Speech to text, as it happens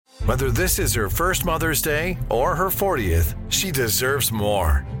Whether this is her first Mother's Day or her 40th, she deserves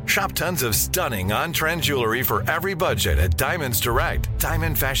more. Shop tons of stunning on-trend jewelry for every budget at Diamonds Direct.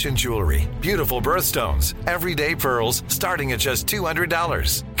 Diamond fashion jewelry, beautiful birthstones, everyday pearls starting at just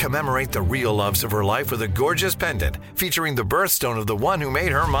 $200. Commemorate the real loves of her life with a gorgeous pendant featuring the birthstone of the one who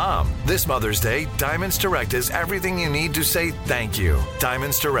made her mom. This Mother's Day, Diamonds Direct is everything you need to say thank you.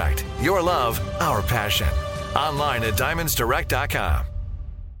 Diamonds Direct. Your love, our passion. Online at diamondsdirect.com.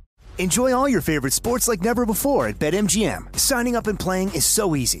 Enjoy all your favorite sports like never before at BetMGM. Signing up and playing is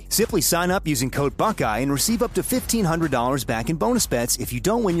so easy. Simply sign up using code Buckeye and receive up to $1,500 back in bonus bets if you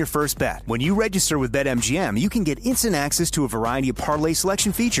don't win your first bet. When you register with BetMGM, you can get instant access to a variety of parlay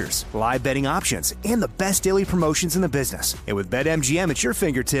selection features, live betting options, and the best daily promotions in the business. And with BetMGM at your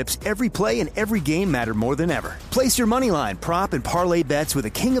fingertips, every play and every game matter more than ever. Place your moneyline, prop, and parlay bets with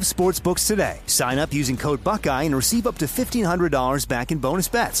the king of sportsbooks today. Sign up using code Buckeye and receive up to $1,500 back in bonus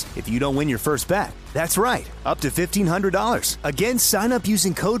bets if you don't win your first bet. That's right, up to $1,500. Again, sign up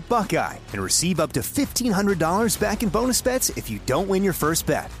using code Buckeye and receive up to $1,500 back in bonus bets if you don't win your first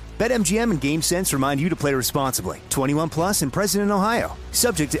bet. BetMGM and GameSense remind you to play responsibly. 21 plus and present in Ohio.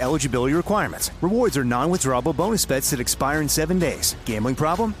 Subject to eligibility requirements. Rewards are non-withdrawable bonus bets that expire in 7 days. Gambling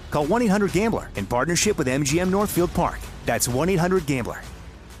problem? Call 1-800-GAMBLER in partnership with MGM Northfield Park. That's 1-800-GAMBLER.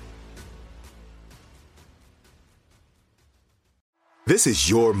 This is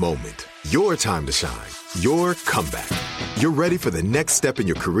your moment, your time to shine, your comeback. You're ready for the next step in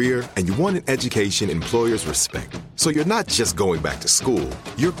your career, and you want an education employers respect. So you're not just going back to school,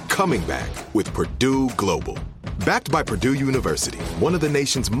 you're coming back with Purdue Global. Backed by Purdue University, one of the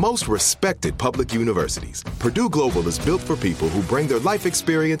nation's most respected public universities, Purdue Global is built for people who bring their life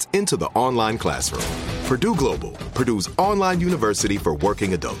experience into the online classroom. Purdue Global, Purdue's online university for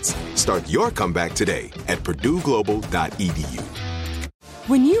working adults. Start your comeback today at purdueglobal.edu.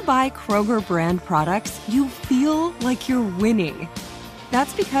 When you buy Kroger brand products, you feel like you're winning.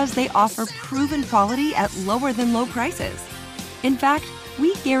 That's because they offer proven quality at lower than low prices. In fact,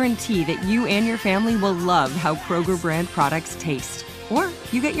 we guarantee that you and your family will love how Kroger brand products taste, or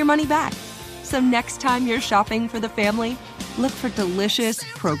you get your money back. So next time you're shopping for the family, look for delicious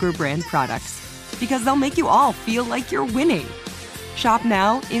Kroger brand products, because they'll make you all feel like you're winning. Shop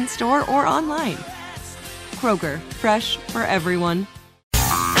now, in-store, or online. Kroger, fresh for everyone.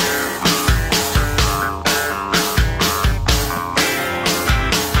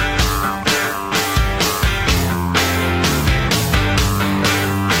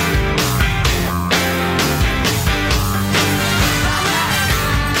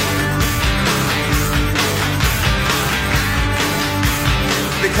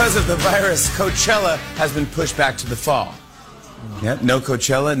 Because of the virus, Coachella has been pushed back to the fall. Yeah, no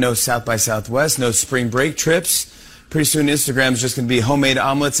Coachella, no South by Southwest, no spring break trips. Pretty soon Instagram's just going to be homemade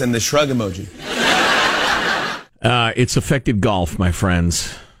omelets and the shrug emoji. It's affected golf, my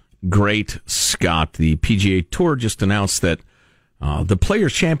friends. Great Scott. The PGA Tour just announced that the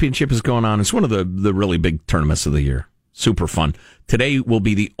Players' Championship is going on. It's one of the really big tournaments of the year. Super fun. Today will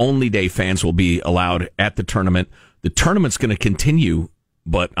be the only day fans will be allowed at the tournament. The tournament's going to continue,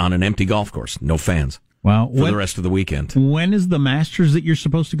 but on an empty golf course. No fans. Wow. For the rest of the weekend. When is the Masters that you're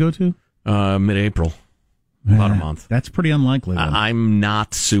supposed to go to? Mid-April. About a month. That's pretty unlikely, then. I'm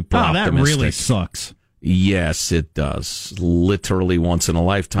not super optimistic. That really sucks. Yes, it does. Literally once in a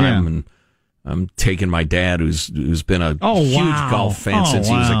lifetime. Yeah. And I'm taking my dad, who's been a huge golf fan since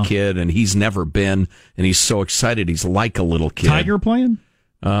he was a kid, and he's never been, and he's so excited. He's like a little kid. Tiger playing?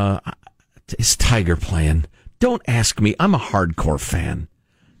 Is Tiger playing? Don't ask me. I'm a hardcore fan.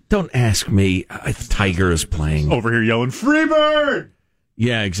 Don't ask me if Tiger is playing. Over here yelling, Freebird!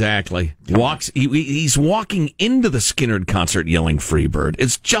 Yeah, exactly. He's walking into the Skynyrd concert yelling Freebird.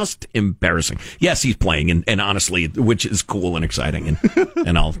 It's just embarrassing. Yes, he's playing, and honestly, which is cool and exciting,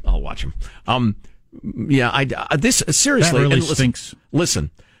 and I'll watch him. This seriously, that really and stinks.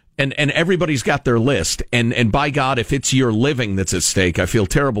 Listen, and everybody's got their list, and by God, if it's your living that's at stake, I feel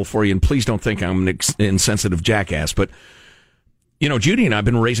terrible for you, and please don't think I'm an insensitive jackass, but you know, Judy and I have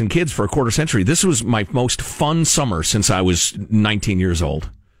been raising kids for a quarter century. This was my most fun summer since I was 19 years old.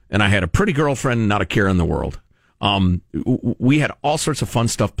 And I had a pretty girlfriend, not a care in the world. We had all sorts of fun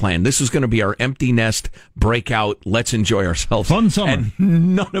stuff planned. This was going to be our empty nest breakout. Let's enjoy ourselves. Fun summer.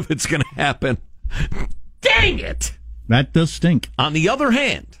 And none of it's going to happen. Dang it! That does stink. On the other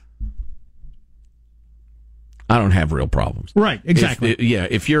hand, I don't have real problems. Right, exactly.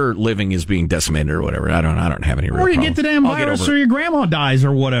 If your living is being decimated or whatever, I don't have any real problems. Or you get the damn virus or your grandma dies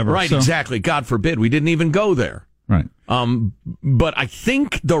or whatever. Right, exactly. God forbid. We didn't even go there. Right. But I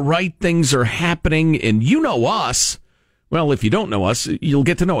think the right things are happening, and you know us. Well, if you don't know us, you'll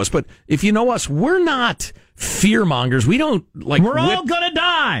get to know us. But if you know us, we're not fear mongers. We don't like. We're all gonna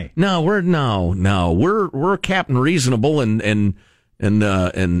die. No, we're Captain Reasonable and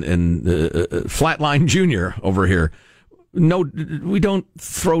Flatline Junior over here. No, we don't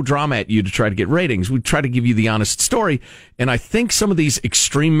throw drama at you to try to get ratings. We try to give you the honest story. And I think some of these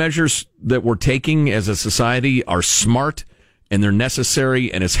extreme measures that we're taking as a society are smart and they're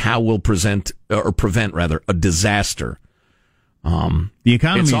necessary, and it's how we'll prevent a disaster. The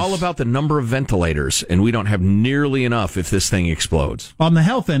economy. It's all about the number of ventilators, and we don't have nearly enough if this thing explodes. On the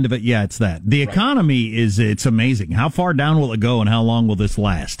health end of it, yeah, it's that. The economy it's amazing. How far down will it go, and how long will this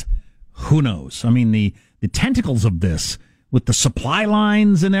last? Who knows? I mean, the tentacles of this with the supply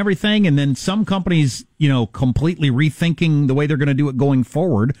lines and everything, and then some companies, completely rethinking the way they're going to do it going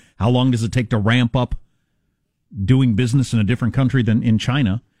forward. How long does it take to ramp up doing business in a different country than in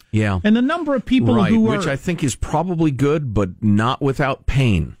China? Yeah. And the number of people which I think is probably good, but not without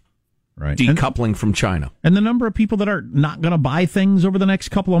pain. Right. Decoupling from China. And the number of people that are not going to buy things over the next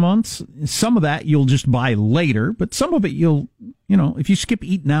couple of months, some of that you'll just buy later, but some of it if you skip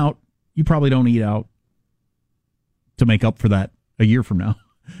eating out, you probably don't eat out to make up for that a year from now.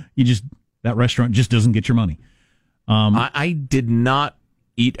 That restaurant just doesn't get your money. I did not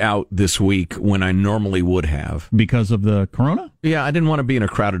eat out this week when I normally would have. Because of the corona? Yeah, I didn't want to be in a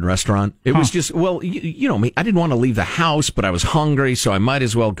crowded restaurant. It was just, you know me, I didn't want to leave the house, but I was hungry, so I might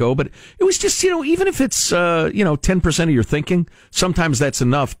as well go. But it was just, even if it's, 10% of your thinking, sometimes that's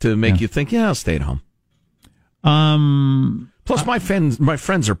enough to make you think, I'll stay at home. Plus, my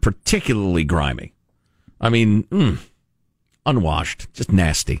friends are particularly grimy. I mean, unwashed, just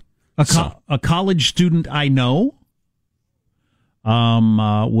nasty. A college student I know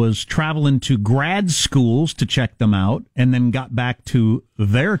was traveling to grad schools to check them out, and then got back to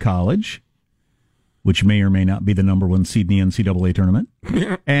their college, which may or may not be the number one seed in the NCAA tournament.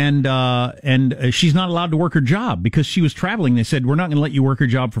 And she's not allowed to work her job because she was traveling. They said, we're not going to let you work your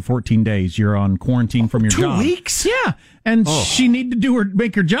job for 14 days. You're on quarantine from your job. 2 weeks? Yeah. And she needed to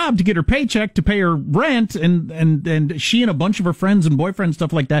make her job to get her paycheck to pay her rent. And she and a bunch of her friends and boyfriends,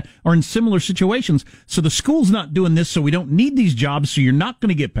 stuff like that, are in similar situations. So the school's not doing this, so we don't need these jobs, so you're not going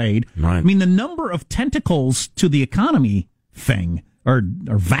to get paid. Right. I mean, the number of tentacles to the economy thing are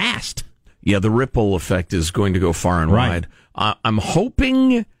vast. Yeah, the ripple effect is going to go far and wide. I'm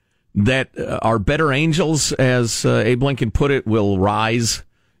hoping that our better angels, as Abe Lincoln put it, will rise,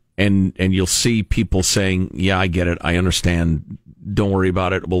 and you'll see people saying, yeah, I get it, I understand, don't worry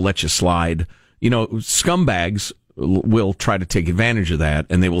about it, we'll let you slide. Scumbags will try to take advantage of that,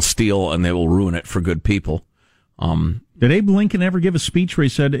 and they will steal, and they will ruin it for good people. Did Abe Lincoln ever give a speech where he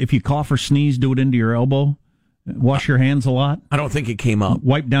said, if you cough or sneeze, do it into your elbow? Wash your hands a lot? I don't think it came up.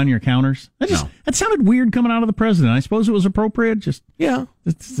 Wipe down your counters? That sounded weird coming out of the president. I suppose it was appropriate. Is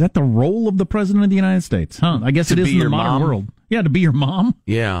that the role of the president of the United States? Huh? I guess it is in the modern world. Yeah, to be your mom?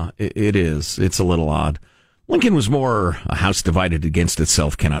 Yeah, it is. It's a little odd. Lincoln was more a house divided against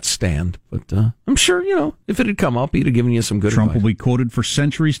itself cannot stand. But I'm sure, if it had come up, he'd have given you some good Trump advice. Will be quoted for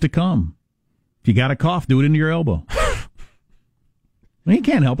centuries to come. If you got a cough, do it into your elbow. He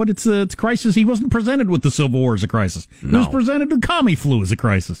can't help it. It's a crisis. He wasn't presented with the Civil War as a crisis. No. He was presented with commie flu as a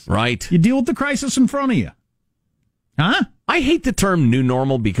crisis. Right. You deal with the crisis in front of you. Huh? I hate the term new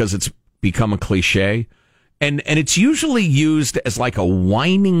normal because it's become a cliche. And it's usually used as like a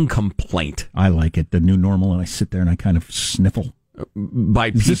whining complaint. I like it, the new normal, and I sit there and I kind of sniffle.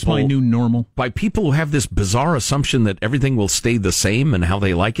 Is this my new normal? By people who have this bizarre assumption that everything will stay the same and how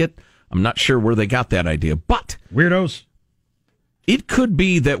they like it. I'm not sure where they got that idea, but... Weirdos. It could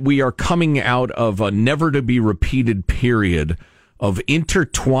be that we are coming out of a never-to-be-repeated period of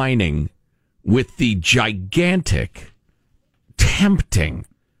intertwining with the gigantic, tempting,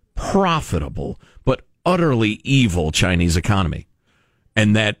 profitable, but utterly evil Chinese economy.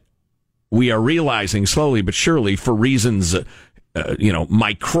 And that we are realizing slowly but surely, for reasons,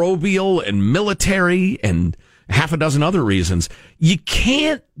 microbial and military and half a dozen other reasons, you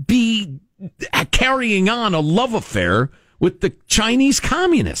can't be carrying on a love affair with the Chinese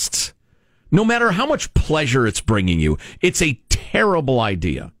communists. No matter how much pleasure it's bringing you, it's a terrible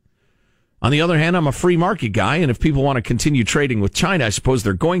idea. On the other hand, I'm a free market guy, and if people want to continue trading with China, I suppose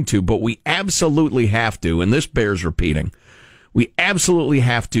they're going to, but we absolutely have to, and this bears repeating, we absolutely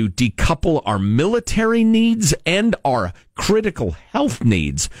have to decouple our military needs and our critical health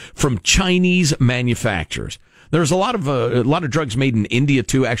needs from Chinese manufacturers. There's a lot of drugs made in India,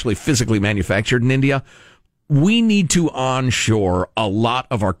 too, actually physically manufactured in India. We need to onshore a lot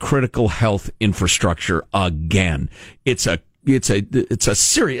of our critical health infrastructure again. It's a it's at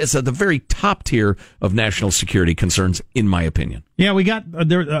the very top tier of national security concerns, in my opinion. Yeah, we got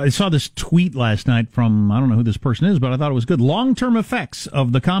there. I saw this tweet last night from, I don't know who this person is, but I thought it was good. Long-term effects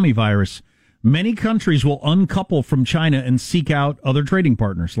of the commie virus. Many countries will uncouple from China and seek out other trading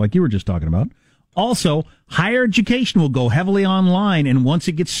partners, like you were just talking about. Also, higher education will go heavily online, and once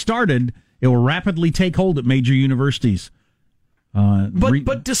it gets started, it will rapidly take hold at major universities.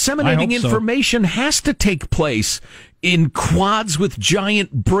 But disseminating information has to take place in quads with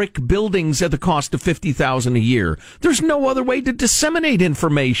giant brick buildings at the cost of $50,000 a year. There's no other way to disseminate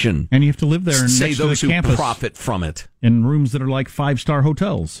information. And you have to live there and say next those to the who campus profit from it in rooms that are like 5-star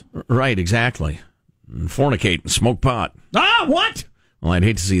hotels. Right, exactly. And fornicate and smoke pot. Ah, what? Well, I'd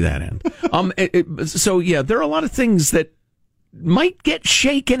hate to see that end. So yeah, there are a lot of things that might get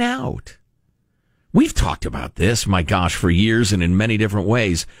shaken out. We've talked about this, my gosh, for years and in many different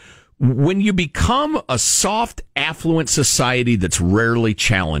ways. When you become a soft, affluent society that's rarely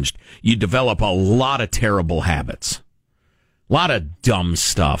challenged, you develop a lot of terrible habits. A lot of dumb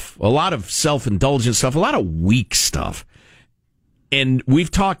stuff. A lot of self-indulgent stuff. A lot of weak stuff. And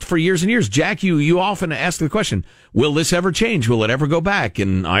we've talked for years and years. Jack, you often ask the question, will this ever change? Will it ever go back?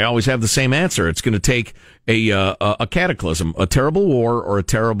 And I always have the same answer. It's going to take a cataclysm, a terrible war, or a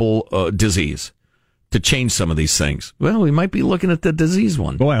terrible disease to change some of these things. Well, we might be looking at the disease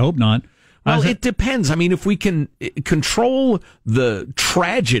one. Boy, I hope not. Well, it depends. I mean, if we can control the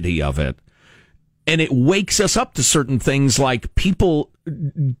tragedy of it, and it wakes us up to certain things like people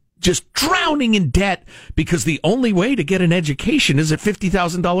just drowning in debt because the only way to get an education is at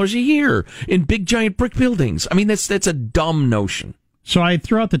 $50,000 a year in big giant brick buildings. I mean, that's a dumb notion. So I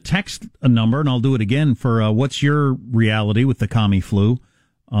threw out the text number, and I'll do it again for what's your reality with the commie flu.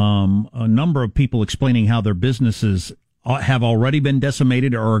 A number of people explaining how their businesses have already been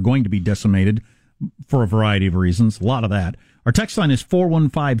decimated or are going to be decimated for a variety of reasons. A lot of that. Our text line is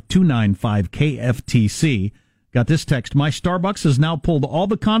 415-295-KFTC. Got this text. My Starbucks has now pulled all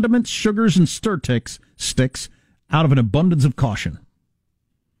the condiments, sugars, and sticks out of an abundance of caution.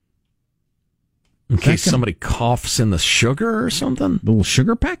 In case somebody coughs in the sugar or something? The little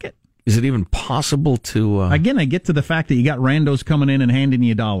sugar packet? Is it even possible to... Again, I get to the fact that you got randos coming in and handing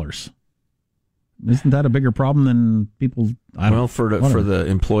you dollars. Isn't that a bigger problem than people... for the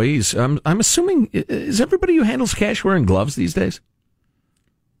employees. I'm assuming... Is everybody who handles cash wearing gloves these days?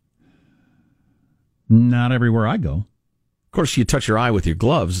 Not everywhere I go. Of course, you touch your eye with your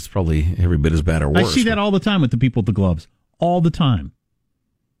gloves. It's probably every bit as bad or worse. I see that all the time with the people with the gloves. All the time.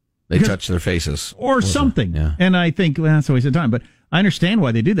 They touch their faces. Or something. Yeah. And I think, well, that's a waste of time. But I understand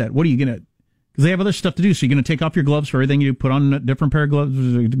why they do that. What are you going to... Because they have other stuff to do. So you're going to take off your gloves for everything you put on a different pair of gloves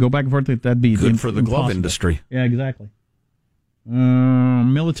to go back and forth? That'd be good for the impossible. glove industry. Yeah, exactly.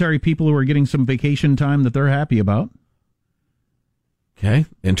 Military people who are getting some vacation time that they're happy about. Okay,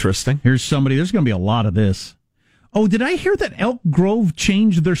 interesting. Here's somebody, there's going to be a lot of this. Oh, did I hear that Elk Grove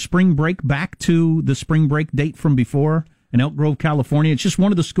changed their spring break back to the spring break date from before in Elk Grove, California? It's just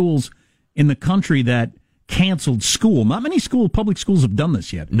one of the schools in the country that canceled school. Not many public schools have done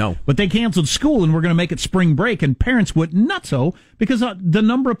this yet. No. But they canceled school and we're going to make it spring break, and parents went nutso because the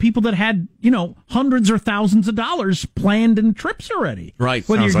number of people that had, hundreds or thousands of dollars planned in trips already. Right.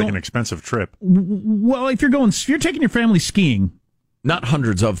 Sounds like an expensive trip. Well, if you're taking your family skiing, not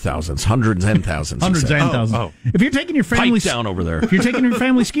hundreds of thousands, hundreds and thousands. Hundreds and thousands. Oh. If you're taking your family down over there, if you're taking your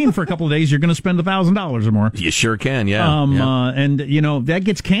family skiing for a couple of days, you're going to spend $1,000 or more. You sure can, yeah. And that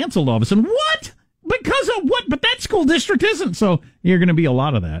gets canceled all of a sudden. What? Because of what? But that school district isn't. So you're going to be a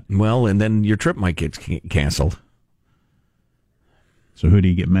lot of that. Well, and then your trip might get canceled. So who do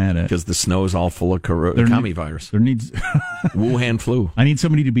you get mad at? Because the snow is all full of commie virus. There needs Wuhan flu. I need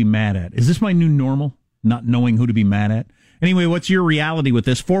somebody to be mad at. Is this my new normal? Not knowing who to be mad at? Anyway, what's your reality with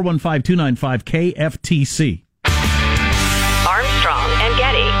this? 415-295-KFTC. Armstrong and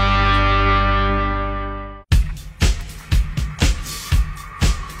Getty.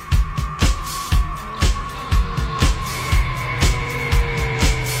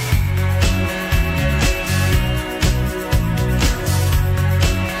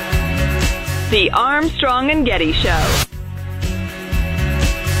 The Armstrong and Getty Show.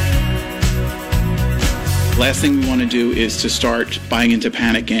 Last thing we want to do is to start buying into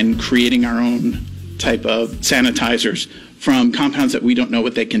panic and creating our own type of sanitizers from compounds that we don't know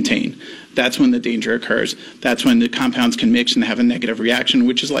what they contain. That's when the danger occurs. That's when the compounds can mix and have a negative reaction,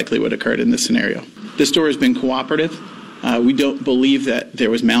 which is likely what occurred in this scenario. The store has been cooperative. We don't believe that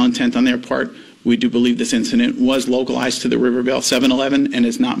there was malintent on their part. We do believe this incident was localized to the Rivervale 7-Eleven and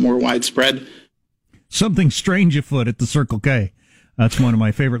is not more widespread. Something strange afoot at the Circle K. That's one of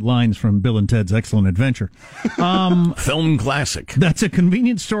my favorite lines from Bill and Ted's Excellent Adventure. Film classic. That's a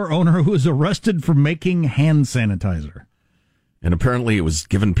convenience store owner who was arrested for making hand sanitizer. And apparently it was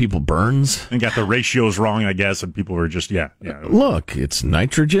giving people burns. And got the ratios wrong, I guess, and people were just, Look, it's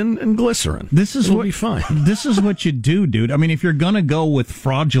nitrogen and glycerin. It'll be fine. This is what you do, dude. I mean, if you're going to go with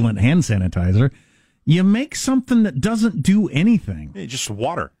fraudulent hand sanitizer, you make something that doesn't do anything. Yeah, just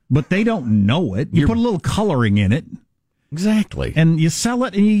water. But they don't know it. You put a little coloring in it. Exactly. And you sell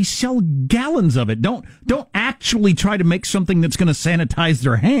it, and you sell gallons of it. Don't actually try to make something that's going to sanitize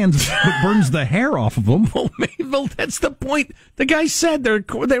their hands but burns the hair off of them. Well, Mabel, that's the point. The guy said they're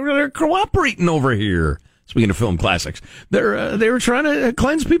cooperating over here. Speaking of film classics, they were trying to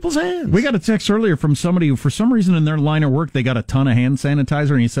cleanse people's hands. We got a text earlier from somebody who, for some reason in their line of work, they got a ton of hand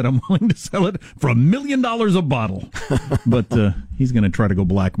sanitizer, and he said, I'm willing to sell it for $1 million a bottle. But he's going to try to go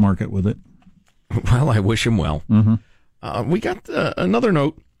black market with it. Well, I wish him well. Mm-hmm. We got another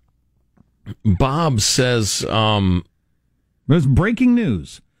note. Bob says, there's breaking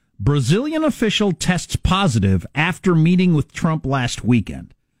news. Brazilian official tests positive after meeting with Trump last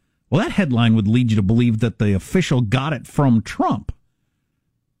weekend. Well, that headline would lead you to believe that the official got it from Trump.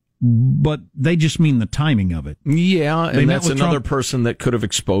 But they just mean the timing of it. Yeah, and that's another person that could have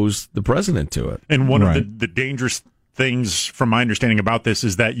exposed the president to it. And one of the dangerous things, from my understanding about this,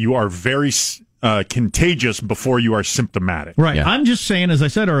 is that you are very contagious before you are symptomatic. Right. Yeah. I'm just saying, as I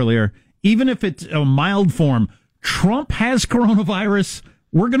said earlier, even if it's a mild form, Trump has coronavirus.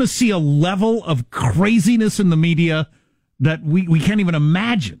 We're going to see a level of craziness in the media that we can't even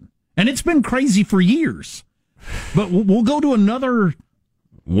imagine. And it's been crazy for years. But we'll go to another...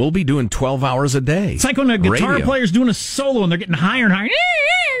 We'll be doing 12 hours a day. It's like when a guitar player's doing a solo and they're getting higher and higher.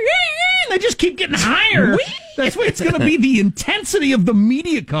 They just keep getting higher. That's what it's going to be, the intensity of the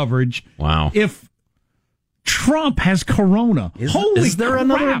media coverage. Wow. If Trump has corona. Holy is there crap.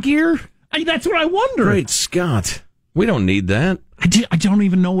 another gear? That's what I wonder. Great Scott. We don't need that. I don't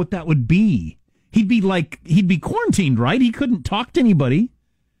even know what that would be. He'd be quarantined, right? He couldn't talk to anybody.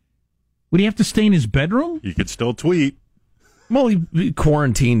 Would he have to stay in his bedroom? He could still tweet. Well, he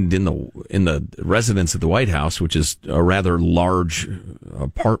quarantined in the residence at the White House, which is a rather large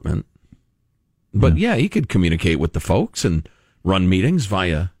apartment. But yeah, he could communicate with the folks and run meetings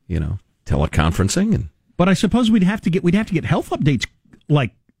via, teleconferencing. But I suppose we'd have to get health updates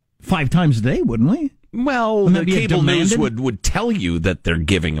like 5 times a day, wouldn't we? Well, the cable news would tell you that they're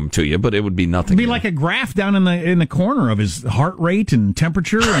giving them to you, but it would be nothing. It'd be like a graph down in the corner of his heart rate and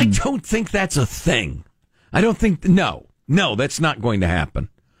temperature. I don't think that's a thing. I don't think No, that's not going to happen.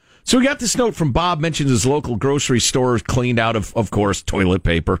 So we got this note from Bob, mentions his local grocery store is cleaned out of course, toilet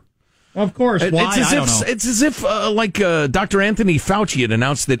paper. Of course. Why? It's as if Dr. Anthony Fauci had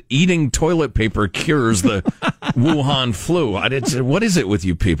announced that eating toilet paper cures the Wuhan flu. What is it with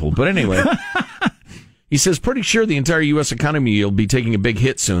you people? But anyway, he says, pretty sure the entire U.S. economy will be taking a big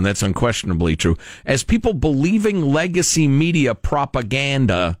hit soon. That's unquestionably true. As people believing legacy media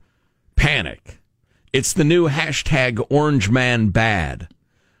propaganda panic. It's the new hashtag #OrangeManBad.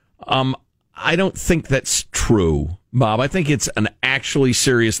 I don't think that's true, Bob. I think it's an actually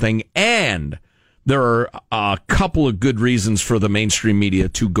serious thing, and there are a couple of good reasons for the mainstream media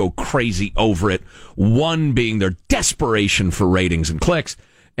to go crazy over it. One being their desperation for ratings and clicks,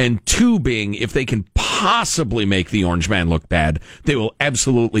 and 2 being if they can possibly make the Orange Man look bad, they will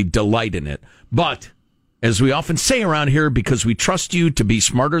absolutely delight in it. But, as we often say around here, because we trust you to be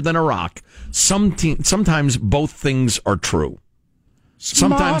smarter than a rock, sometimes both things are true.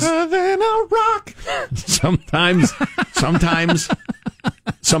 Smarter than a rock. Sometimes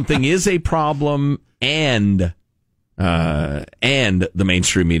something is a problem, and the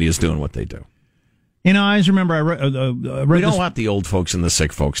mainstream media is doing what they do. I always remember I read we don't want the old folks and the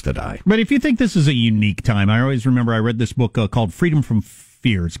sick folks to die. But if you think this is a unique time, I always remember I read this book called Freedom from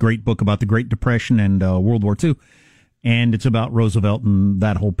Fear. It's a great book about the Great Depression and World War II, and it's about Roosevelt and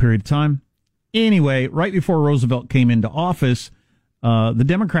that whole period of time. Anyway, right before Roosevelt came into office, the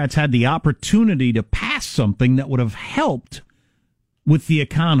Democrats had the opportunity to pass something that would have helped with the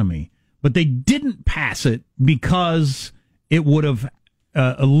economy, but they didn't pass it because it would have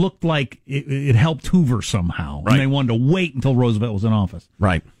looked like it helped Hoover somehow, right. And they wanted to wait until Roosevelt was in office.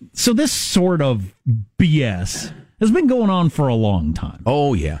 Right. So this sort of BS has been going on for a long time.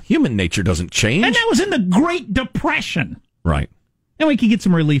 Oh, yeah. Human nature doesn't change. And that was in the Great Depression. Right. And we could get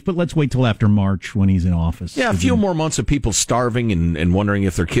some relief, but let's wait till after March when he's in office. Yeah, a few more months of people starving and wondering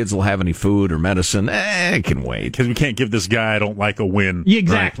if their kids will have any food or medicine. It can wait. Because we can't give this guy I don't like a win. Yeah,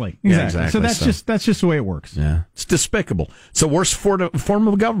 exactly. Right. Exactly. Yeah, exactly. So that's just the way it works. Yeah. It's despicable. It's the worst form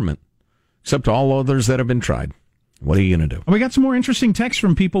of government, except all others that have been tried. What are you going to do? We got some more interesting texts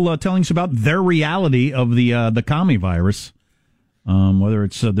from people telling us about their reality of the commie virus, whether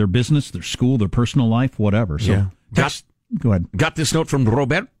it's their business, their school, their personal life, whatever. So, go ahead. Got this note from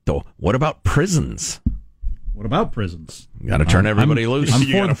Roberto. What about prisons? What about prisons? Got to turn everybody loose.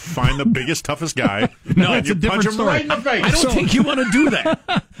 You got to find the biggest, toughest guy. No, it's a different punch him story. right in the face. I don't think you want to do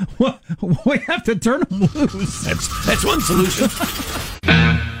that. Well, we have to turn them loose. That's one solution.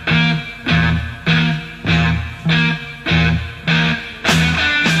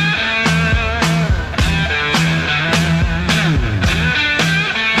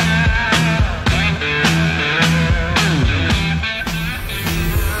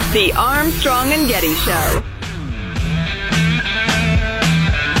 The Armstrong and Getty Show.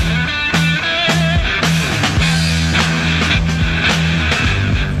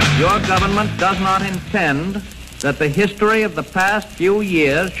 Your government does not intend that the history of the past few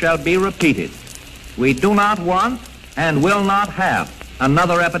years shall be repeated. We do not want and will not have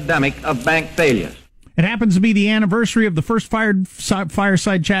another epidemic of bank failures. It happens to be the anniversary of the first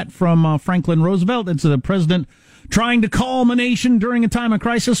fireside chat from Franklin Roosevelt. It's the president trying to calm a nation during a time of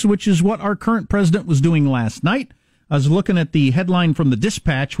crisis, which is what our current president was doing last night. I was looking at the headline from the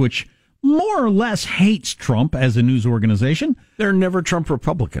Dispatch, which more or less hates Trump as a news organization. They're never Trump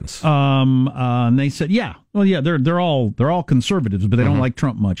Republicans. And they said, they're all conservatives, but they don't like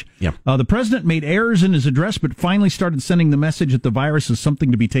Trump much. Yeah. The president made errors in his address, but finally started sending the message that the virus is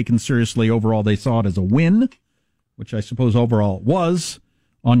something to be taken seriously. Overall, they saw it as a win, which I suppose overall it was.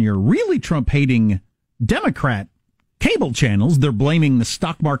 On your really Trump-hating Democrat cable channels, they're blaming the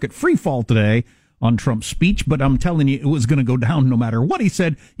stock market free fall today on Trump's speech, but I'm telling you, it was going to go down no matter what he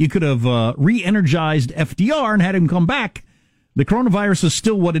said. You could have re-energized FDR and had him come back. The coronavirus is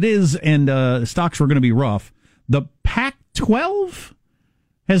still what it is, and stocks were going to be rough. The Pac-12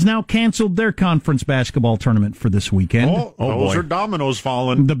 has now canceled their conference basketball tournament for this weekend. Those are dominoes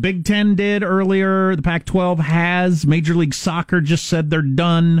falling. The Big Ten did earlier. The Pac-12 has. Major League Soccer just said they're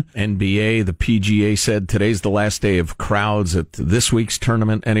done. NBA, the PGA said today's the last day of crowds at this week's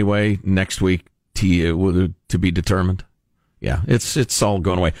tournament anyway. Next week, to be determined. Yeah, it's all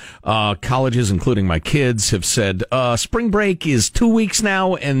going away. Colleges, including my kids, have said spring break is 2 weeks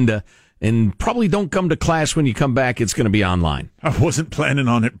now, and probably don't come to class when you come back. It's going to be online. I wasn't planning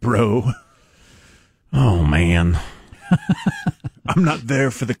on it, bro. Oh, man. I'm not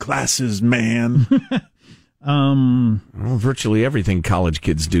there for the classes, man. Well, virtually everything college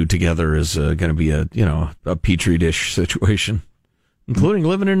kids do together is going to be a petri dish situation. Including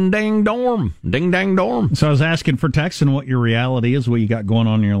living in ding dang dorm. So I was asking for text and what your reality is, what you got going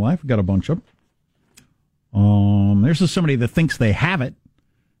on in your life. We got a bunch of them. There's somebody that thinks they have it.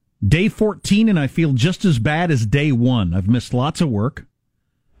 Day 14, and I feel just as bad as day 1. I've missed lots of work.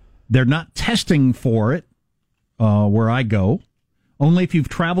 They're not testing for it where I go. Only if you've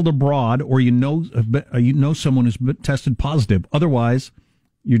traveled abroad or you know someone who's been tested positive. Otherwise,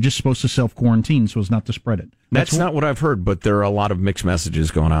 you're just supposed to self-quarantine so as not to spread it. That's not what I've heard, but there are a lot of mixed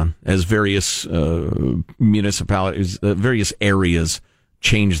messages going on as various municipalities, various areas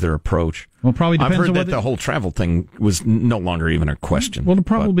change their approach. Well, probably depends. I've heard that the whole travel thing was no longer even a question. Well, it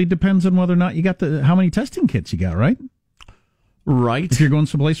probably depends on whether or not you got how many testing kits you got, right? Right. If you're going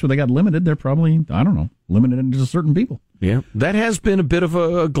someplace where they got limited, they're probably, limited to certain people. Yeah, that has been a bit of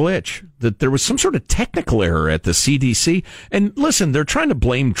a glitch, that there was some sort of technical error at the CDC. And listen, they're trying to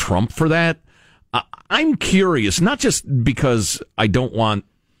blame Trump for that. I'm curious, not just because I don't want,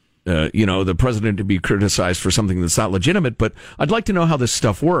 the president to be criticized for something that's not legitimate, but I'd like to know how this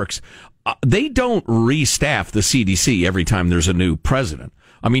stuff works. They don't restaff the CDC every time there's a new president.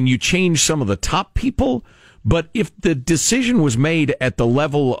 I mean, you change some of the top people, but if the decision was made at the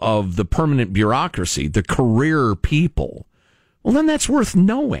level of the permanent bureaucracy, the career people, well, then that's worth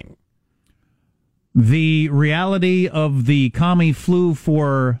knowing. The reality of the commie flu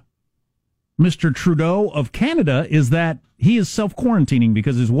for Mr. Trudeau of Canada is that he is self-quarantining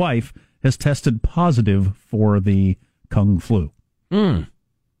because his wife has tested positive for the Kung flu.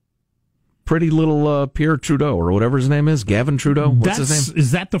 Pretty little Pierre Trudeau, or whatever his name is, Gavin Trudeau. What's his name?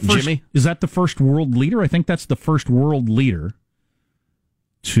 Is that the first? Jimmy? Is that the first world leader? I think that's the first world leader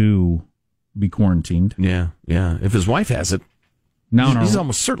to be quarantined. Yeah. If his wife has it, he's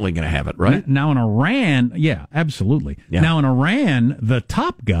almost certainly going to have it, right? Now in Iran, yeah, absolutely. Yeah. Now in Iran, the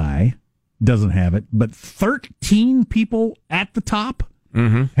top guy doesn't have it, but 13 people at the top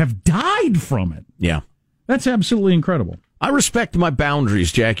have died from it. Yeah. That's absolutely incredible. I respect my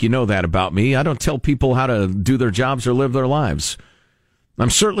boundaries, Jack. You know that about me. I don't tell people how to do their jobs or live their lives.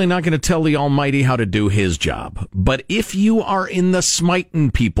 I'm certainly not going to tell the Almighty how to do his job. But if you are in the smiting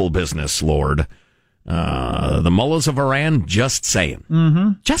people business, Lord, The mullahs of Iran, just saying.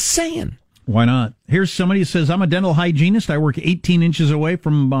 Mm-hmm. Just saying. Why not? Here's somebody who says, I'm a dental hygienist. I work 18 inches away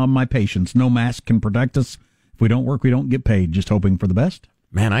from my patients. No mask can protect us. If we don't work, we don't get paid. Just hoping for the best.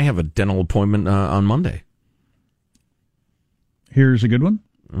 Man, I have a dental appointment on Monday. Here's a good one.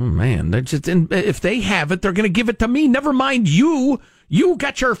 Oh, man. If they have it, they're going to give it to me. Never mind you. You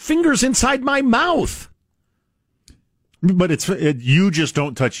got your fingers inside my mouth. But you just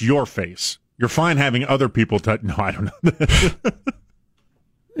don't touch your face. You're fine having other people touch. No, I don't know.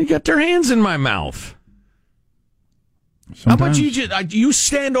 They got their hands in my mouth. Sometimes. How about you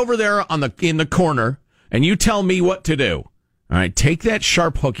stand over there in the corner and you tell me what to do? All right, take that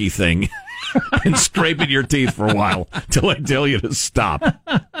sharp hooky thing and scrape at your teeth for a while till I tell you to stop.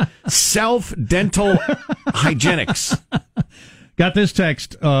 Self-dental hygienics. Got this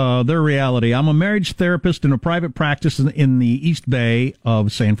text, their reality. I'm a marriage therapist in a private practice in the East Bay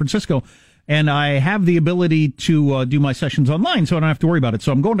of San Francisco, and I have the ability to do my sessions online, so I don't have to worry about it.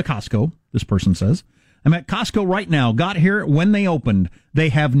 So I'm going to Costco, this person says. I'm at Costco right now. Got here when they opened. They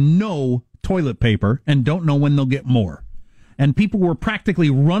have no toilet paper and don't know when they'll get more. And people were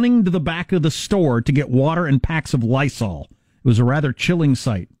practically running to the back of the store to get water and packs of Lysol. It was a rather chilling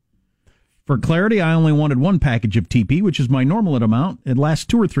sight. For clarity, I only wanted one package of TP, which is my normal amount. It lasts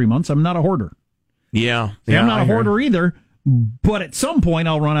 2 or 3 months. I'm not a hoarder. Yeah. I'm not a hoarder either, but at some point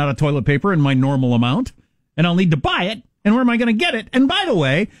I'll run out of toilet paper in my normal amount, and I'll need to buy it. And where am I going to get it? And by the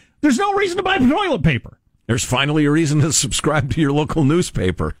way, there's no reason to buy toilet paper. There's finally a reason to subscribe to your local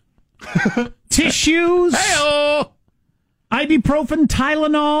newspaper. Tissues. Hey-oh! Ibuprofen,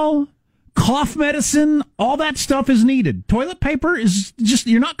 Tylenol, cough medicine, all that stuff is needed. Toilet paper is just,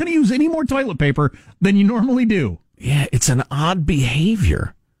 you're not going to use any more toilet paper than you normally do. Yeah, it's an odd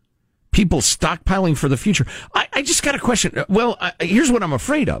behavior. People stockpiling for the future. I just got a question. Well, here's what I'm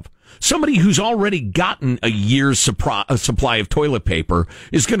afraid of. Somebody who's already gotten a year's supply of toilet paper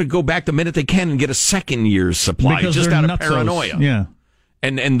is going to go back the minute they can and get a second year's supply because just out of nutsos. paranoia. Yeah.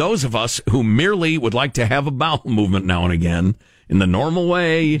 And those of us who merely would like to have a bowel movement now and again in the normal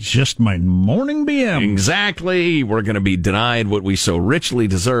way. Just my morning BM. Exactly. We're going to be denied what we so richly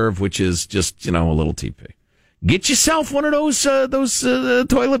deserve, which is just, a little TP. Get yourself one of those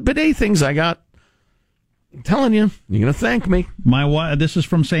toilet bidet things I got. I'm telling you, you're going to thank me. My wife. This is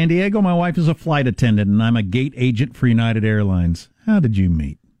from San Diego. My wife is a flight attendant, and I'm a gate agent for United Airlines. How did you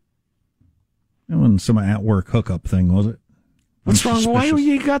meet? It wasn't some at-work hookup thing, was it? What's wrong? Why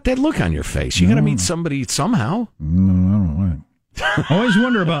you got that look on your face? You got to meet somebody somehow. No, I don't know. I always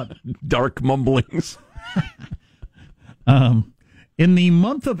wonder about dark mumblings. In the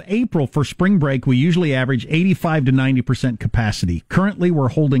month of April for spring break, we usually average 85 to 90% capacity. Currently, we're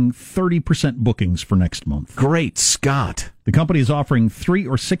holding 30% bookings for next month. Great Scott. The company is offering 3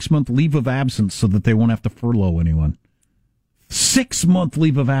 or 6 month leave of absence so that they won't have to furlough anyone. 6 month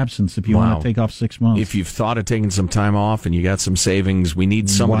leave of absence if you want to take off 6 months. If you've thought of taking some time off and you got some savings, we need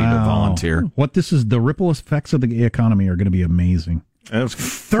somebody to volunteer. What this is, the ripple effects of the economy are going to be amazing.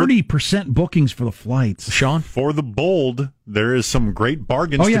 30% bookings for the flights. Sean? For the bold, there is some great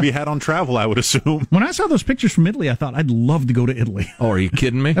bargains to be had on travel, I would assume. When I saw those pictures from Italy, I thought, I'd love to go to Italy. Oh, are you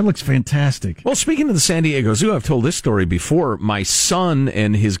kidding me? That looks fantastic. Well, speaking of the San Diego Zoo, I've told this story before. My son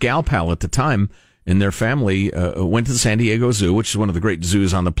and his gal pal at the time and their family went to the San Diego Zoo, which is one of the great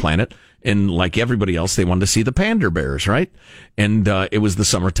zoos on the planet. And like everybody else, they wanted to see the panda bears, right? And it was the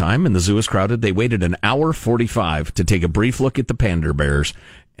summertime, and the zoo was crowded. They waited an hour 45 to take a brief look at the panda bears.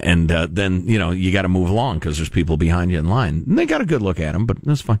 And then, you got to move along because there's people behind you in line. And they got a good look at them, but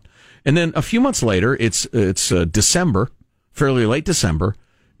that's fine. And then a few months later, it's December, fairly late December,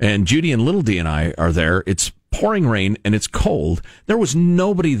 and Judy and Little D and I are there. It's pouring rain and it's cold. There was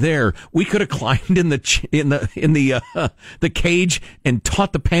nobody there. We could have climbed in the cage and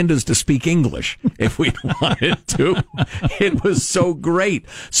taught the pandas to speak English if we wanted to. It was so great.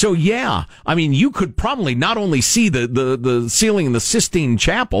 So yeah, I mean, you could probably not only see the ceiling in the Sistine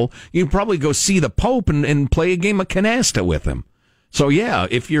Chapel, you could probably go see the Pope and play a game of canasta with him. So yeah,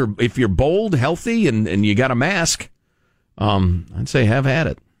 if you're bold, healthy, and you got a mask, I'd say have at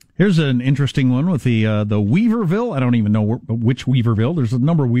it. Here's an interesting one with the Weaverville. I don't even know which Weaverville. There's a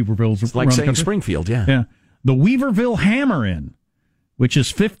number of Weavervilles. It's like saying Springfield, yeah. Yeah. The Weaverville Hammer-In, which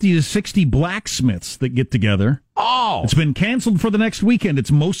is 50 to 60 blacksmiths that get together. Oh! It's been canceled for the next weekend. It's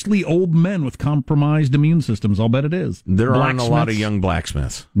mostly old men with compromised immune systems. I'll bet it is. There aren't a lot of young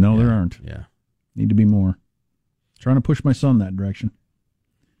blacksmiths. No, there aren't. Yeah. Need to be more. Trying to push my son that direction.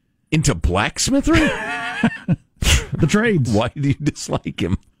 Into blacksmithery? The trades. Why do you dislike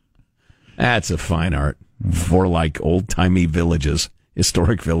him? That's a fine art for like old-timey villages,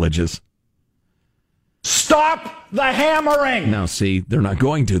 historic villages. Stop the hammering! Now, see, they're not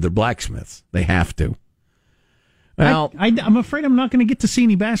going to. They're blacksmiths. They have to. Well, I'm afraid I'm not going to get to see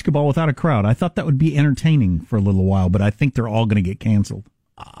any basketball without a crowd. I thought that would be entertaining for a little while, but I think they're all going to get canceled.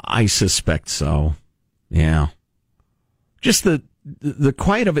 I suspect so. Yeah. Just the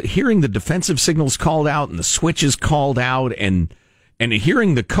quiet of it, hearing the defensive signals called out and the switches called out, and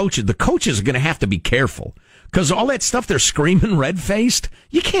hearing the coaches. The coaches are going to have to be careful. Because all that stuff they're screaming red-faced,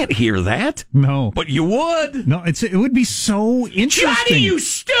 you can't hear that. No. But you would. No, it would be so interesting. Johnny, you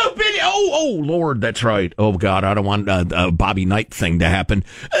stupid! Oh, Lord, that's right. Oh, God, I don't want a Bobby Knight thing to happen.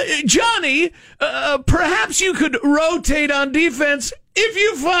 Johnny, perhaps you could rotate on defense if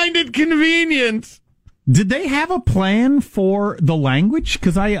you find it convenient. Did they have a plan for the language?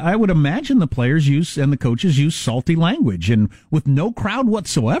 Because I would imagine the players use and the coaches use salty language. And with no crowd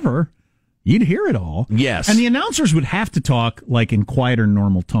whatsoever, you'd hear it all. Yes. And the announcers would have to talk like in quieter,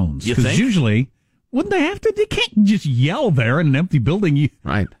 normal tones. You think? Because usually, wouldn't they have to? They can't just yell there in an empty building.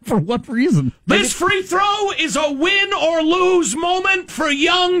 Right. For what reason? This free throw is a win or lose moment for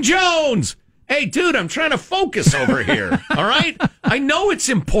Young Jones. Hey, dude, I'm trying to focus over here. All right? I know it's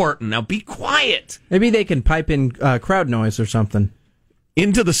important. Now be quiet. Maybe they can pipe in crowd noise or something.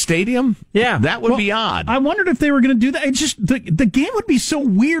 Into the stadium? Yeah. That would be odd. I wondered if they were going to do that. It's just, the game would be so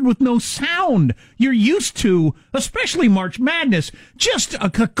weird with no sound. You're used to, especially March Madness, just a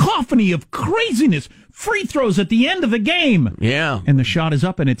cacophony of craziness. Free throws at the end of the game. Yeah. And the shot is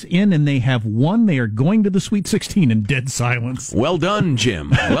up and it's in and they have won. They are going to the Sweet 16 in dead silence. Well done,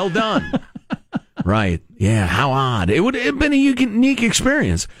 Jim. Well done. Right. Yeah, how odd. It would have been a unique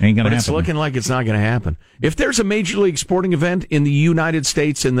experience. Ain't gonna but happen. It's looking like it's not going to happen. If there's a Major League sporting event in the United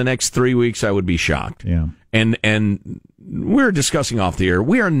States in the next 3 weeks, I would be shocked. Yeah. And we're discussing off the air.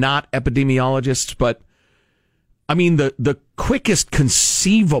 We are not epidemiologists, but I mean the quickest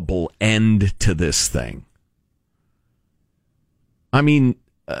conceivable end to this thing. I mean,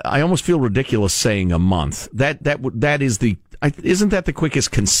 I almost feel ridiculous saying a month. That is the isn't that the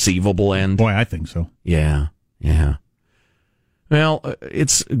quickest conceivable end? Boy, I think so. Yeah. Well,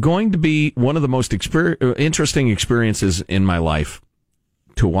 it's going to be one of the most interesting experiences in my life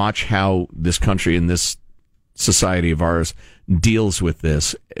to watch how this country and this society of ours deals with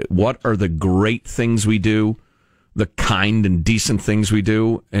this. What are the great things we do, the kind and decent things we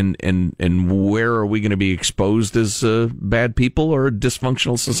do, and where are we going to be exposed as bad people or a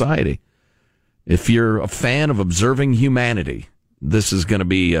dysfunctional society? If you're a fan of observing humanity, this is going to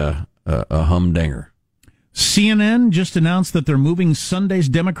be a humdinger. CNN just announced that they're moving Sunday's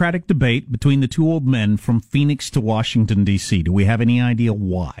Democratic debate between the two old men from Phoenix to Washington, D.C. Do we have any idea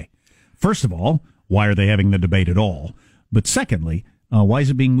why? First of all, why are they having the debate at all? But secondly, why is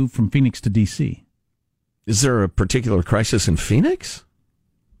it being moved from Phoenix to D.C.? Is there a particular crisis in Phoenix?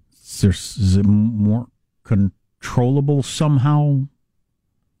 Is it more controllable somehow?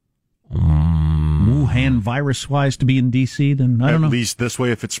 Wuhan virus-wise to be in D.C., then I don't know. At least this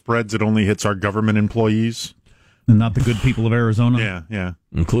way, if it spreads, it only hits our government employees. And not the good people of Arizona. Yeah.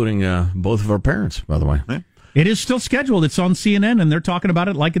 Including both of our parents, by the way. Yeah. It is still scheduled. It's on CNN, and they're talking about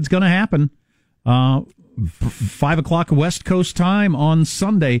it like it's going to happen. 5 o'clock West Coast time on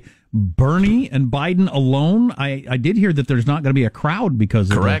Sunday. Bernie and Biden alone. I did hear that there's not going to be a crowd because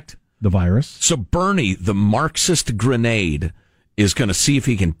of the virus. So Bernie, the Marxist grenade, is going to see if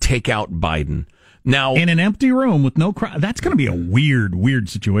he can take out Biden. Now, in an empty room with no crowd, that's going to be a weird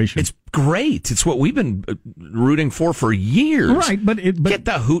situation. It's great. It's what we've been rooting for years. Right, but get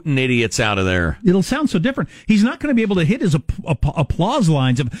the hooting idiots out of there. It'll sound so different. He's not going to be able to hit his applause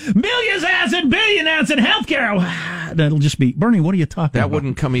lines of millionaires and billionaires and healthcare. That'll just be, Bernie, what are you talking about? That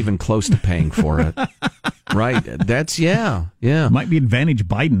wouldn't come even close to paying for it. Right. That's, yeah. Might be advantage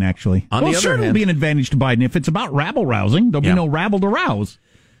Biden, actually. On the other hand, it'll be an advantage to Biden. If it's about rabble-rousing, there'll be no rabble to rouse.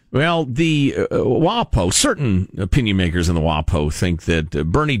 Well, the WAPO, certain opinion makers in the WAPO think that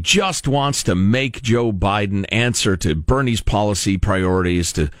Bernie just wants to make Joe Biden answer to Bernie's policy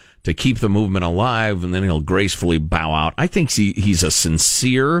priorities to keep the movement alive, and then he'll gracefully bow out. I think he's a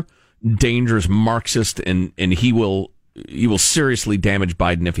sincere, dangerous Marxist, and he will seriously damage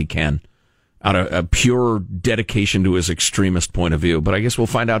Biden if he can, out of a pure dedication to his extremist point of view. But I guess we'll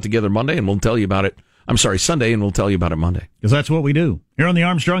find out together Monday, and we'll tell you about it. Sunday, and we'll tell you about it Monday. Because that's what we do here on the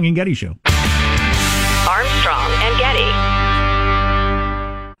Armstrong and Getty Show. Armstrong and Getty.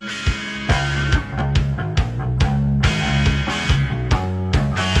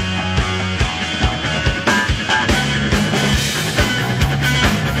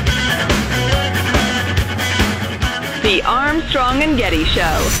 The Armstrong and Getty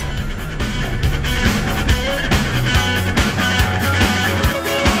Show.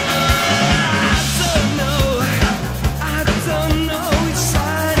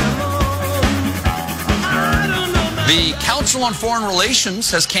 Council on Foreign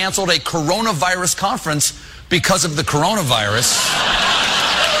Relations has canceled a coronavirus conference because of the coronavirus.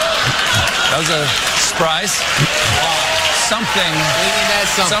 That was a surprise. Something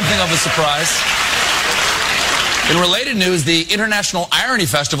of a surprise. In related news, the International Irony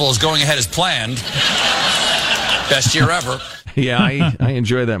Festival is going ahead as planned. Best year ever. Yeah, I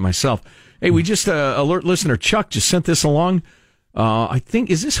enjoy that myself. Hey, we just, alert listener Chuck just sent this along. I think,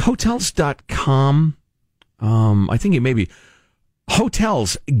 is this Hotels.com? I think it may be.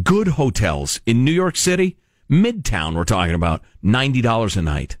 Hotels, good hotels in New York City, Midtown, we're talking about, $90 a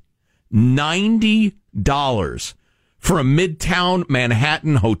night. $90 for a Midtown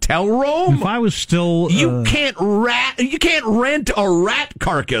Manhattan hotel room? If I was still... You can't rent a rat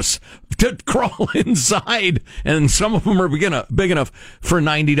carcass to crawl inside, and some of them are big enough for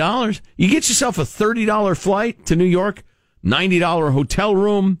 $90. You get yourself a $30 flight to New York, $90 hotel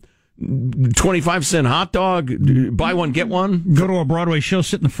room, 25-cent hot dog, buy one, get one. Go to a Broadway show,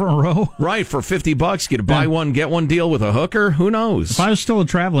 sit in the front row. Right, for $50, get a buy one, get one deal with a hooker. Who knows? If I was still a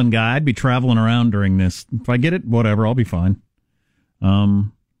traveling guy, I'd be traveling around during this. If I get it, whatever, I'll be fine.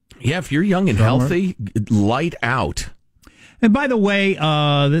 Yeah, if you're young and healthy, light out. And by the way,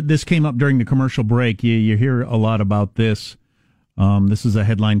 this came up during the commercial break. You hear a lot about this. This is a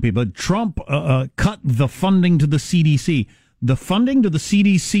headline, people. Trump cut the funding to the CDC. The funding to the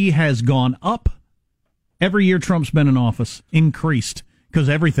CDC has gone up every year Trump's been in office, increased, because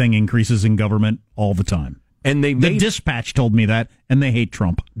everything increases in government all the time. And the Dispatch told me that, and they hate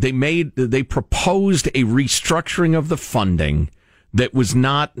Trump. They proposed a restructuring of the funding that was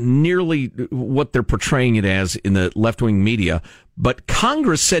not nearly what they're portraying it as in the left-wing media. But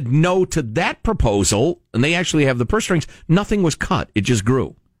Congress said no to that proposal, and they actually have the purse strings. Nothing was cut. It just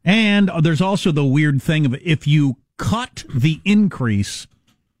grew. And there's also the weird thing of if you cut the increase,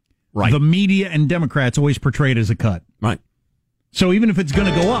 right, the media and Democrats always portray it as a cut. Right. So even if it's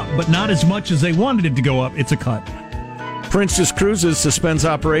going to go up, but not as much as they wanted it to go up, it's a cut. Princess Cruises suspends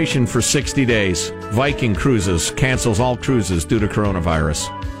operation for 60 days. Viking Cruises cancels all cruises due to coronavirus.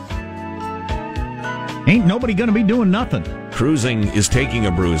 Ain't nobody going to be doing nothing. Cruising is taking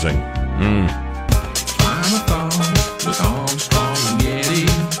a bruising.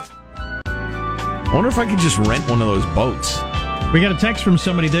 I wonder if I could just rent one of those boats. We got a text from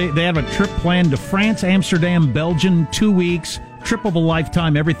somebody. They have a trip planned to France, Amsterdam, Belgium, 2 weeks, trip of a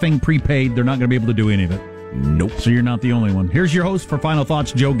lifetime, everything prepaid. They're not going to be able to do any of it. Nope. So you're not the only one. Here's your host for Final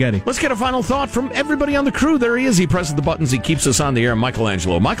Thoughts, Joe Getty. Let's get a final thought from everybody on the crew. There he is. He presses the buttons. He keeps us on the air.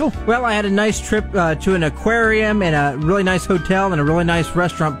 Michelangelo. Michael? Well, I had a nice trip to an aquarium and a really nice hotel and a really nice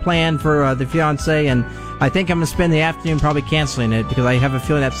restaurant planned for the fiance, and I think I'm going to spend the afternoon probably canceling it because I have a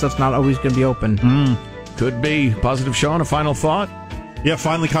feeling that stuff's not always going to be open. Could be. Positive Sean, a final thought? Yeah,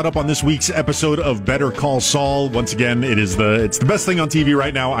 finally caught up on this week's episode of Better Call Saul. Once again, it's the best thing on TV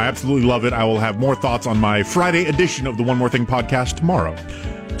right now. I absolutely love it. I will have more thoughts on my Friday edition of the One More Thing podcast tomorrow.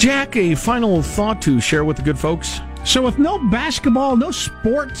 Jack, a final thought to share with the good folks? So with no basketball, no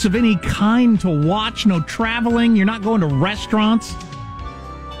sports of any kind to watch, no traveling, you're not going to restaurants.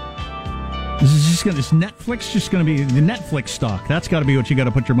 Is Netflix just going to be the Netflix stock? That's got to be what you got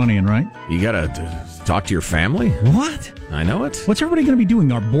to put your money in, right? You got to talk to your family? What? I know it. What's everybody going to be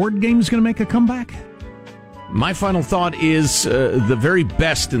doing? Are board games going to make a comeback? My final thought is the very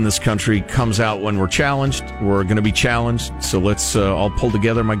best in this country comes out when we're challenged. We're going to be challenged, so let's all pull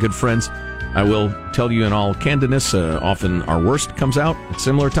together, my good friends. I will tell you in all candidness, often our worst comes out at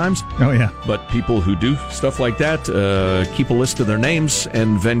similar times. Oh, yeah. But people who do stuff like that keep a list of their names,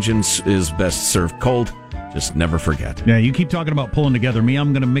 and vengeance is best served cold. Just never forget. Yeah, you keep talking about pulling together. Me,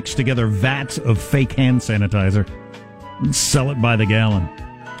 I'm going to mix together vats of fake hand sanitizer and sell it by the gallon.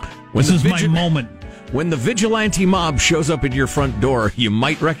 This is my moment. When the vigilante mob shows up at your front door, you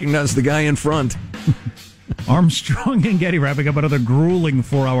might recognize the guy in front. Armstrong and Getty wrapping up another grueling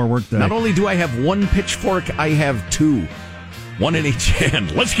 4-hour workday. Not only do I have one pitchfork, I have two. One in each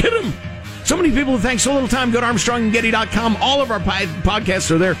hand. Let's get him. So many people who thank so little time. Go to ArmstrongandGetty.com. All of our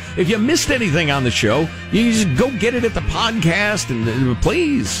podcasts are there. If you missed anything on the show, you just go get it at the podcast. And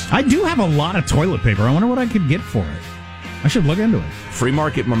please. I do have a lot of toilet paper. I wonder what I could get for it. I should look into it. Free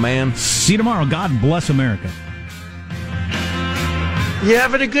market, my man. See you tomorrow. God bless America. You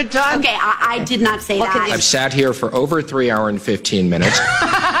having a good time? Okay, I did not say that. I've sat here for over 3 hours and 15 minutes.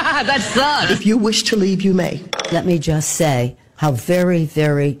 That's sad. If you wish to leave, you may. Let me just say how very,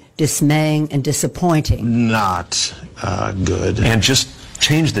 very dismaying and disappointing. Not good. And just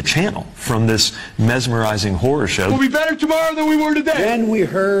change the channel from this mesmerizing horror show. We'll be better tomorrow than we were today. Then we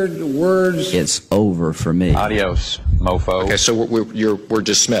heard the words. It's over for me. Adios, mofo. Okay, so we're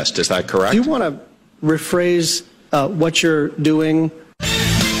dismissed. Is that correct? Do you want to rephrase what you're doing.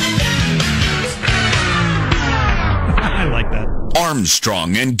 I like that.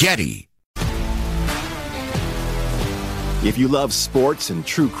 Armstrong and Getty. If you love sports and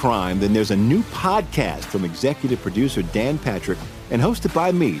true crime, then there's a new podcast from executive producer Dan Patrick and hosted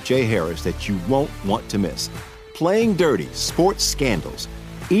by me, Jay Harris, that you won't want to miss. Playing Dirty: Sports Scandals.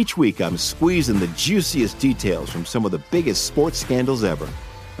 Each week, I'm squeezing the juiciest details from some of the biggest sports scandals ever.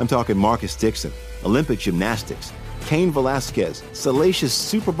 I'm talking Marcus Dixon, Olympic gymnastics, Cain Velasquez, salacious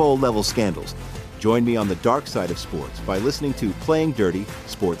Super Bowl-level scandals. Join me on the dark side of sports by listening to Playing Dirty: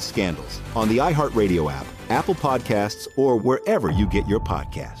 Sports Scandals on the iHeartRadio app, Apple Podcasts, or wherever you get your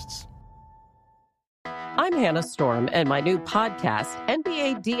podcasts. I'm Hannah Storm, and my new podcast,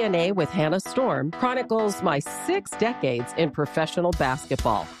 NBA DNA with Hannah Storm, chronicles my 6 decades in professional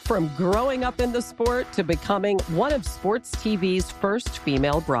basketball. From growing up in the sport to becoming one of sports TV's first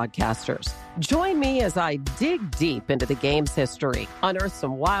female broadcasters. Join me as I dig deep into the game's history, unearth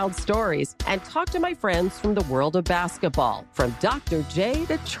some wild stories, and talk to my friends from the world of basketball, from Dr. J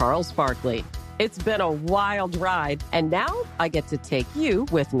to Charles Barkley. It's been a wild ride, and now I get to take you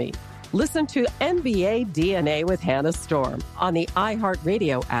with me. Listen to NBA DNA with Hannah Storm on the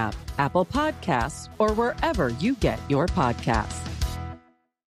iHeartRadio app, Apple Podcasts, or wherever you get your podcasts.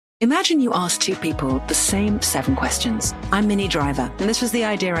 Imagine you ask 2 people the same 7 questions. I'm Minnie Driver, and this was the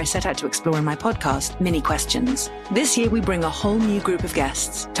idea I set out to explore in my podcast, Mini Questions. This year, we bring a whole new group of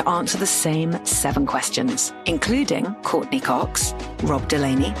guests to answer the same 7 questions, including Courtney Cox, Rob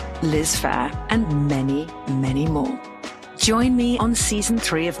Delaney, Liz Phair, and many, many more. Join me on Season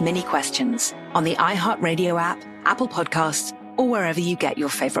 3 of Mini Questions on the iHeartRadio app, Apple Podcasts, or wherever you get your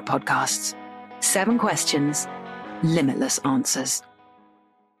favorite podcasts. 7 questions, limitless answers.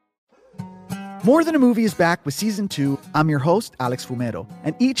 More Than a Movie is back with Season 2. I'm your host, Alex Fumero,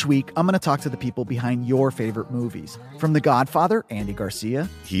 and each week I'm going to talk to the people behind your favorite movies. From The Godfather, Andy Garcia.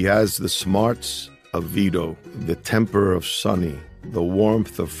 He has the smarts of Vito, the temper of Sonny, the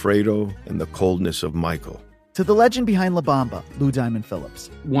warmth of Fredo, and the coldness of Michael. To the legend behind La Bamba, Lou Diamond Phillips.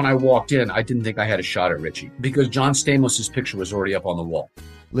 When I walked in, I didn't think I had a shot at Richie because John Stamos' picture was already up on the wall.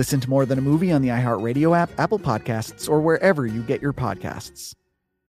 Listen to More Than a Movie on the iHeartRadio app, Apple Podcasts, or wherever you get your podcasts.